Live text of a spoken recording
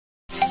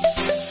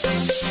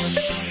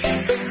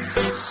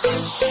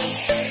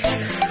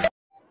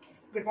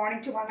Good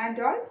morning to one and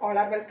all. All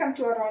are welcome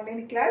to our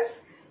online class.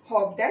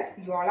 Hope that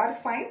you all are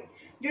fine.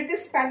 Due to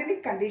this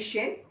pandemic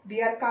condition,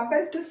 we are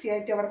compelled to stay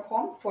at our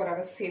home for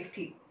our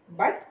safety.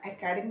 But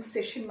academic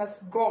session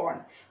must go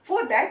on.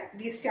 For that,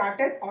 we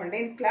started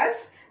online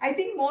class. I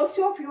think most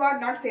of you are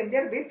not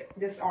familiar with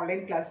this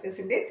online class,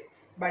 isn't it?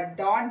 But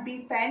don't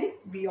be panic.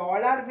 We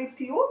all are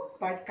with you.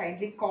 But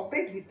kindly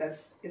cooperate with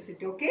us. Is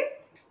it okay?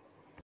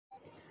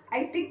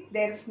 I think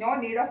there is no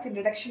need of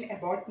introduction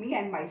about me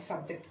and my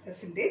subject,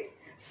 isn't it?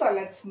 So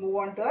let's move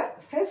on to our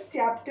first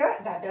chapter,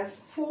 that is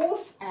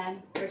force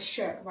and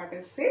pressure. What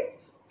is it?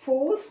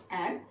 Force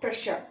and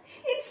pressure.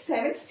 In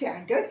 7th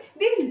standard,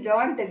 we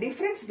learned the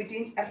difference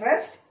between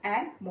rest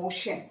and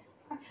motion.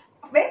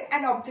 When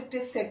an object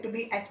is said to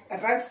be at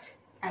rest,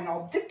 an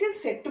object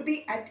is said to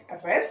be at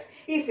rest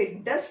if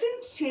it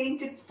doesn't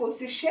change its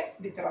position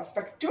with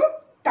respect to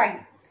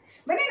time.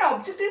 When an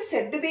object is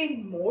said to be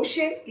in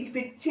motion if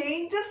it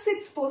changes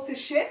its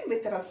position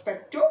with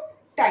respect to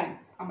time.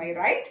 Am I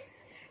right?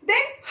 Then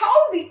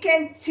how we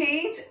can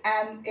change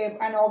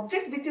an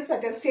object which is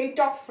at a state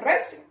of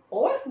rest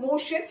or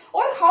motion,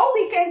 or how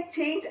we can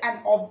change an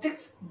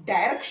object's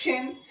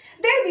direction?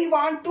 Then we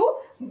want to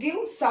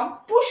give some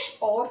push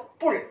or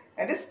pull.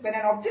 That is, when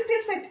an object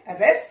is at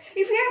rest,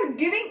 if we are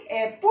giving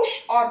a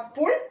push or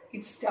pull,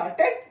 it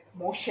started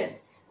motion.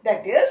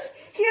 That is,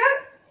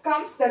 here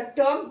comes the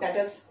term that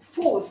is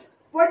force.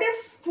 What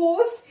is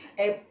force?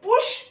 A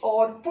push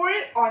or pull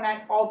on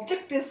an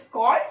object is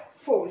called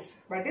force.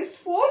 What is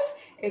force?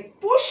 A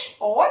push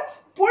or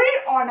pull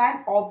on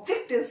an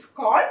object is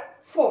called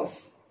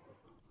force.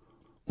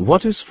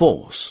 What is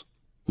force?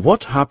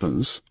 What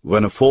happens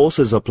when a force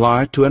is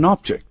applied to an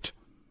object?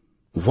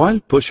 While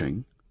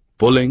pushing,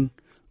 pulling,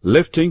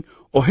 lifting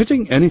or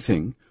hitting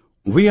anything,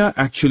 we are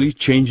actually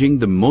changing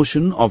the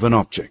motion of an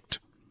object.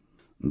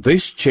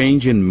 This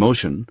change in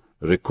motion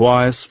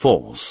requires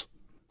force.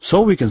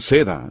 So we can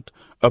say that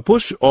a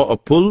push or a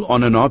pull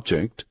on an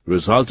object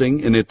resulting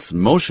in its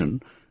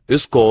motion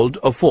is called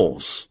a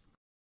force.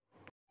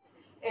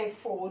 A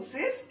force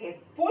is a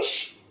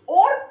push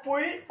or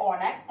pull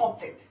on an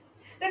object.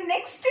 The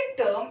next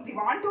term we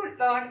want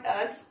to learn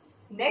is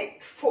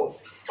net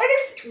force. What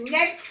is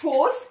net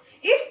force?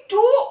 If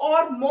two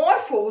or more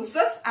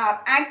forces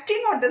are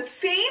acting on the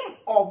same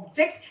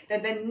object,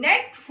 then the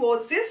net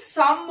force is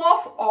sum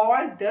of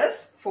all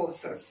these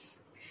forces.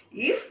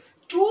 If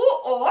two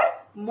or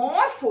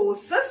more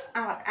forces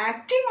are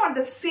acting on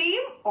the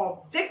same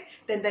object,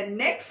 then the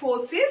net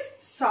force is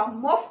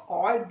sum of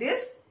all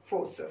these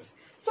forces.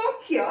 So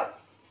here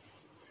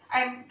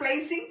I am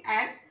placing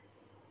an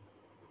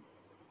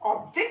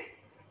object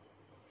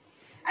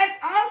and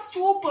ask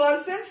two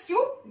persons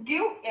to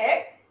give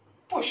a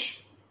push.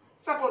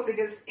 Suppose it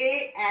is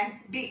A and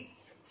B.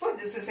 So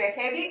this is a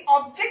heavy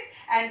object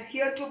and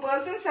here two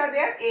persons are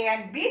there, A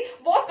and B.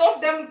 Both of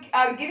them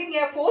are giving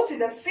a force in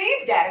the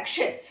same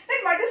direction. Then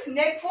what is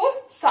net force?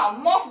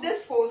 Sum of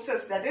these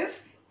forces, that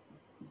is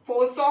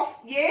force of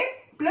A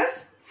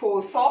plus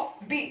force of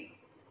B.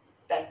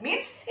 That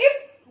means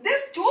if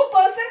these two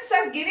persons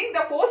are giving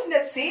the force in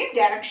the same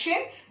direction,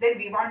 then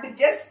we want to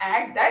just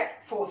add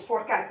that force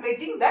for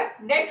calculating the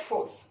net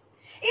force.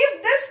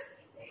 If this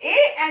A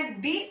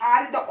and B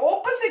are in the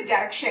opposite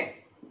direction,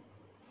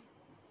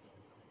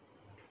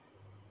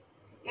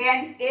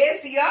 A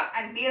is here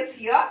and B is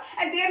here,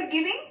 and they are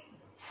giving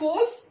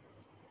force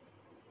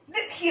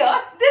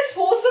here, these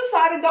forces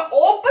are in the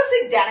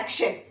opposite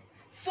direction.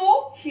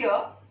 So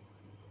here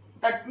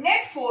the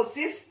net force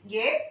is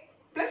A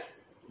plus,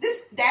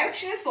 this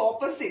direction is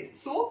opposite.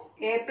 So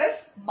A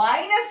plus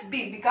minus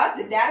B, because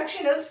the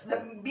direction is,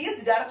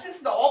 B's direction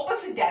is the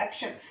opposite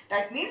direction.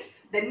 That means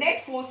the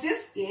net force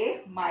is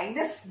A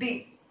minus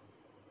B.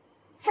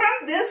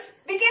 From this,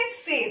 we can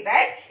say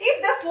that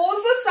if the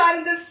forces are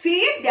in the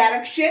same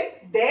direction,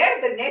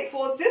 there the net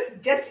force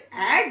is just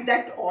add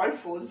that all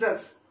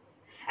forces.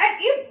 And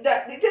if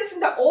it is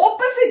in the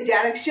opposite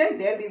direction,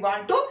 there we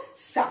want to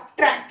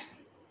subtract.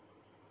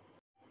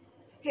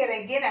 Here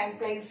again I am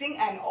placing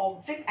an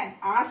object and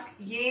ask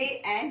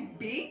A and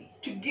B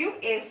to give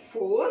a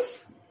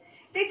force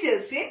which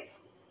is in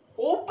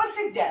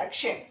opposite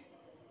direction.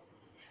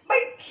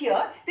 But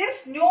here there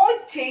is no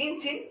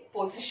change in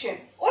position,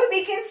 or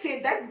we can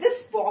say that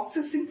this box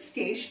is in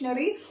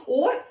stationary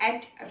or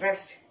at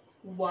rest.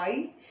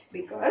 Why?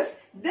 Because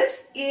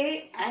this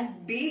A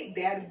and B,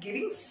 they are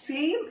giving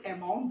same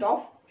amount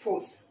of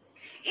force.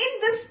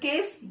 In this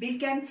case, we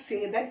can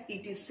say that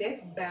it is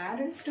a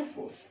balanced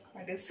force.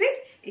 What is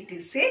it? It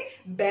is a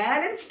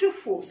balanced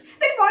force.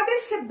 Then what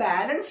is a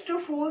balanced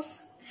force?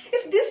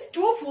 If these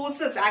two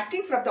forces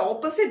acting from the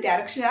opposite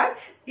direction are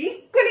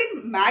equal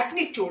in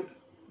magnitude,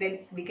 then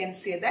we can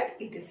say that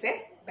it is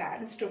a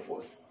balanced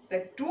force.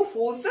 The two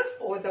forces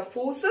or the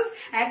forces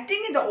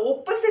acting in the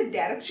opposite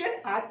direction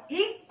are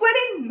equal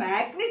in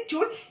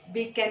magnitude.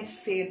 We can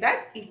say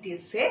that it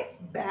is a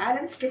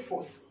balanced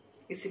force.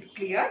 Is it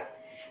clear?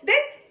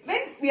 Then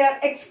when we are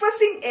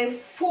expressing a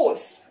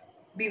force,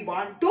 We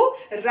want to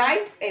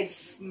write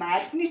its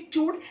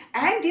magnitude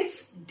and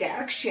its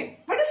direction.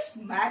 What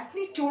is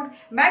magnitude?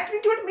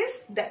 Magnitude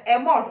means the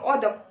amount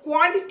or the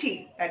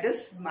quantity, that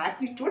is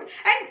magnitude,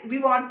 and we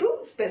want to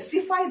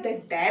specify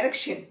the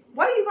direction.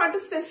 Why we want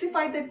to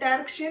specify the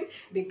direction?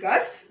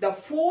 Because the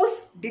force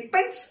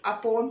depends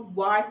upon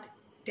what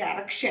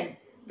direction.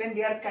 When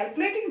we are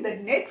calculating the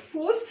net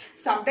force,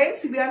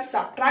 sometimes we are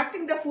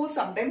subtracting the force,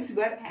 sometimes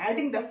we are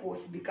adding the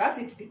force, because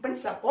it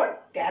depends upon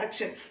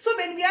direction. So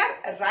when we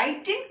are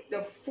writing the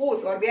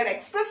force or we are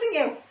expressing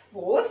a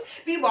force,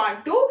 we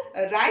want to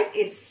write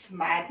its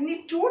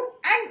magnitude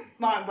and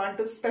want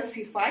to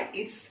specify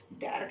its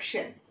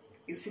direction.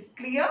 Is it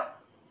clear?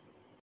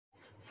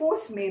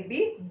 Force may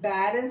be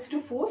balanced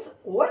force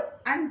or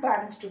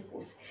unbalanced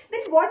force.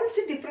 Then what is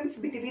the difference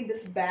between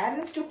this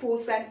balanced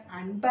force and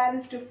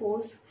unbalanced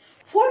force?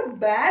 For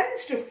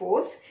balanced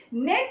force,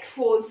 net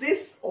force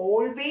is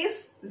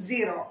always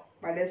 0.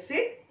 What is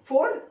it?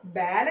 For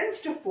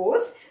balanced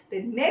force,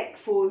 the net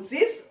force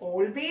is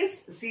always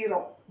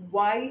 0.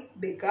 Why?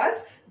 Because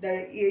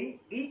the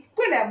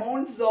equal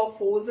amounts of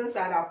forces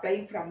are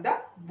applying from the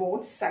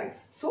both sides.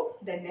 So,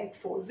 the net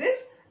force is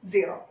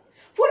 0.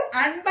 For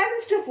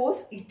unbalanced force,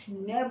 it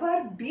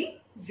never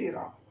be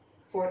 0.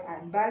 For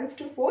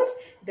unbalanced force,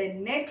 the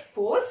net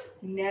force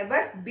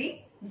never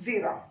be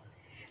 0.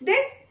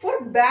 Then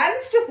for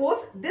balanced force,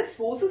 these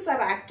forces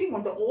are acting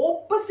on the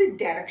opposite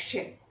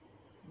direction.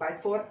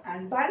 But for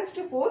unbalanced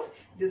force,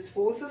 these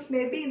forces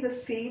may be in the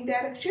same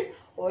direction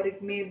or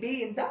it may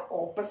be in the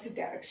opposite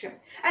direction.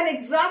 An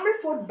example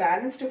for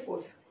balanced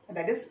force,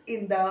 that is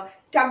in the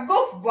tug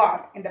of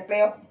war, in the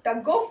play of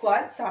tug of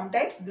war,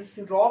 sometimes this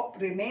rope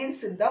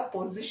remains in the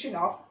position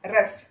of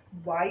rest.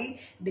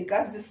 Why?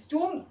 Because these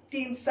two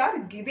teams are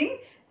giving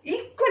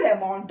equal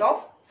amount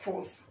of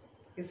force.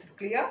 Is it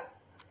clear?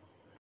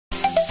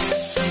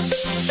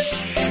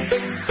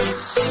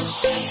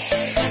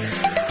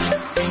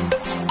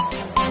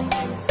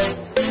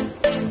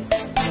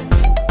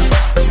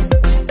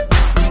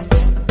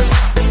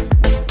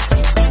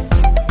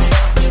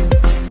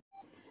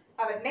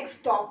 Our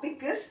next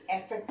topic is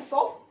effects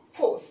of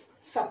force.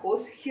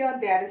 Suppose here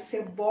there is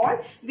a ball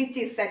which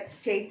is at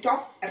state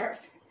of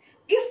rest.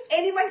 If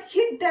anyone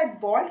hit that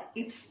ball,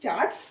 it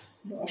starts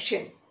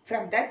motion.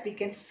 From that we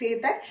can say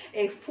that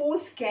a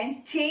force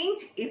can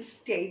change its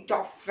state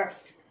of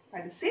rest.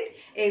 What is it?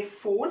 A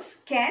force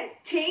can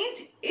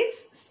change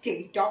its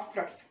state of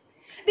rest.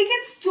 We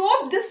can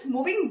stop this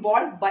moving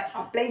ball by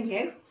applying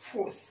a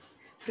force.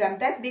 From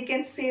that we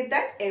can say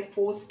that a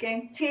force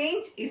can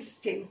change its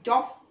state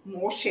of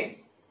motion.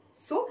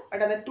 So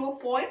what are the 2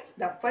 points?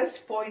 The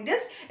first point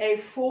is a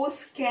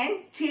force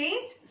can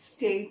change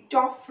state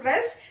of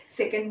rest.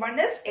 Second one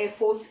is a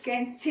force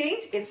can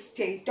change its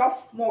state of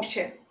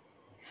motion.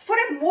 For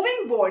a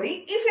moving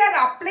body, if we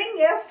are applying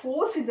a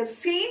force in the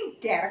same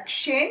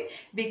direction,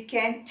 we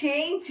can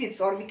change its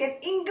or we can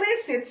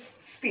increase its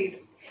speed.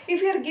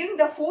 If we are giving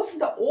the force in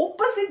the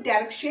opposite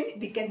direction,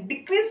 we can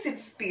decrease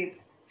its speed.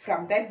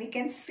 From that we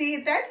can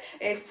say that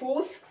a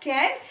force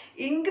can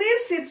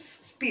increase its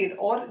speed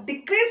or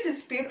decrease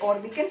its speed, or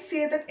we can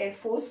say that a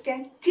force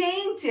can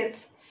change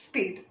its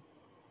speed.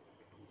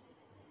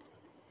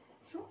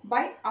 So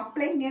by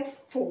applying a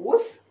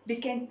force, we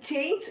can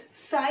change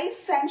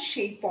size and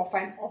shape of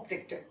an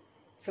object.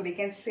 So we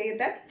can say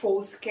that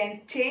force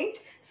can change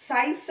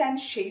size and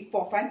shape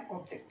of an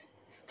object.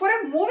 For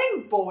a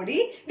moving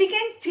body, we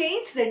can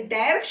change the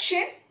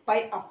direction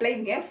by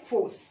applying a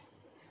force.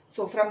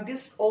 So from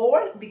this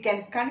all, we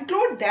can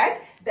conclude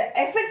that the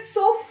effects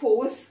of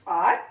force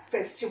are,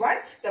 first one,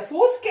 the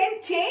force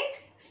can change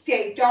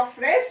state of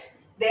rest,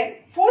 then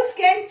force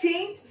can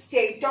change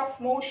state of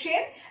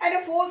motion, and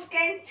a force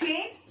can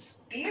change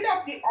speed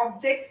of the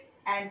object,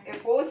 and a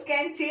force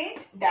can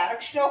change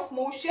direction of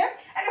motion,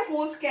 and a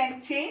force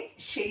can change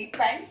shape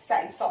and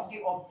size of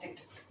the object.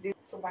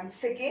 So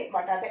once again,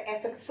 what are the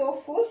effects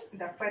of force?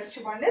 The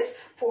first one is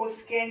force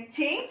can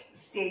change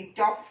state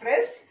of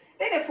rest.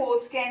 Then a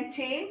force can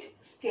change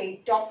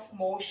state of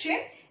motion.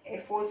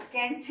 A force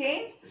can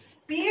change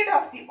speed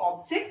of the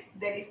object.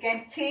 Then it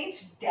can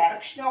change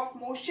direction of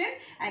motion,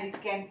 and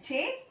it can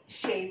change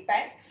shape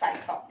and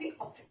size of the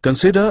object.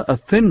 Consider a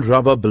thin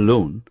rubber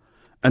balloon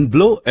and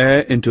blow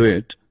air into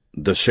it.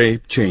 The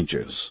shape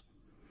changes.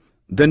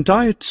 Then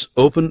tie its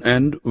open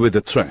end with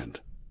a thread.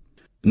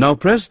 Now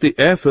press the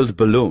air-filled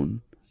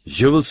balloon.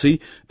 You will see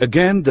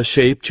again the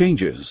shape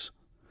changes.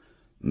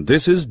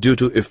 This is due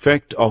to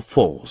effect of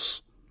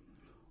force.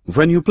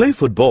 When you play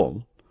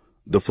football,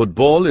 the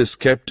football is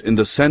kept in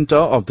the center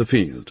of the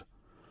field.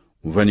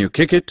 When you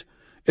kick it,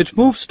 it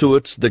moves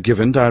towards the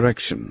given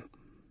direction.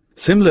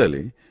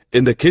 Similarly,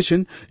 in the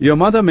kitchen, your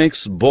mother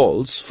makes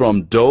balls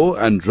from dough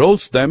and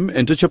rolls them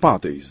into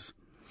chapatis.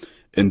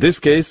 In this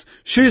case,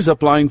 she is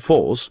applying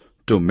force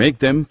to make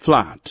them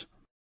flat.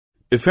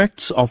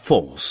 Effects of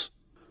force.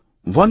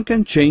 One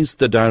can change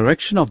the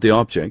direction of the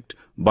object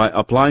by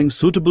applying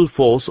suitable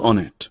force on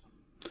it.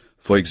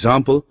 For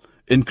example,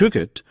 in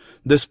cricket,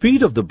 the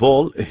speed of the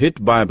ball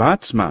hit by a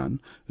batsman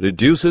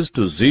reduces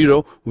to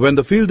 0 when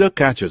the fielder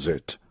catches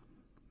it.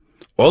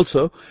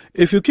 Also,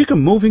 if you kick a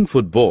moving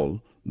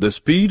football, the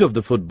speed of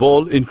the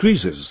football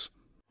increases.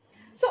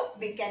 So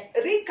we can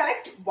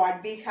recollect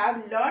what we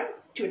have learned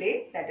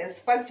today. That is,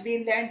 first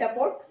we learned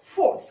about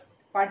force.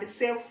 What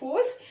is a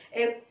force?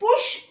 A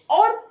push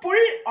or pull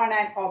on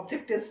an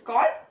object is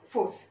called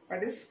force.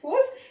 What is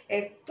force?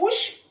 A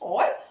push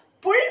or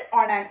pull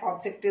on an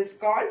object is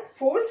called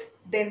force.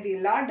 Then we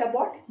learned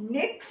about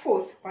net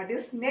force. What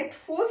is net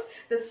force?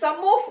 The sum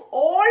of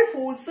all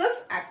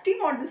forces acting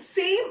on the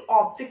same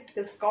object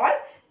is called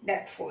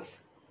net force.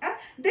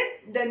 Then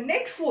the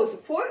net force,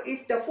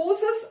 if the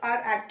forces are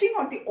acting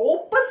on the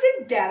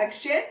opposite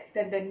direction,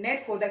 then the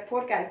net force, that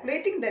for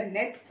calculating the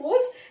net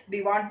force,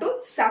 we want to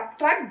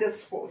subtract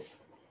this force.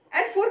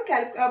 And for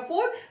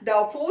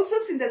the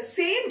forces in the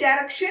same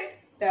direction,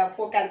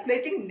 for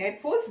calculating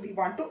net force, we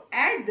want to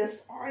add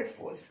this all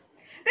force.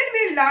 Then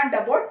we learned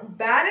about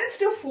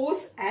balanced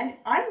force and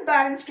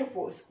unbalanced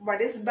force.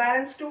 What is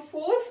balanced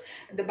force?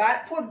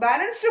 For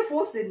balanced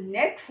force, the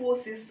net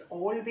force is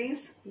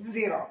always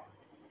 0.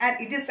 And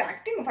it is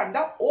acting from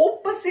the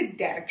opposite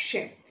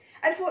direction.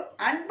 And for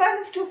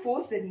unbalanced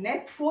force, the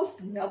net force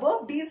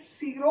never be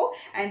 0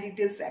 and it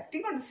is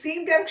acting on the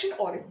same direction,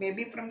 or it may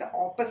be from the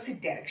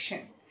opposite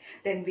direction.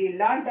 Then we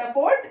learned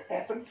about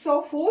effects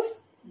of force.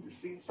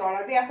 These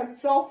are the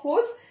effects of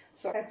force.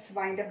 So let's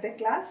wind up the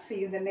class.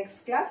 See you in the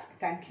next class.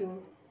 Thank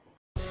you.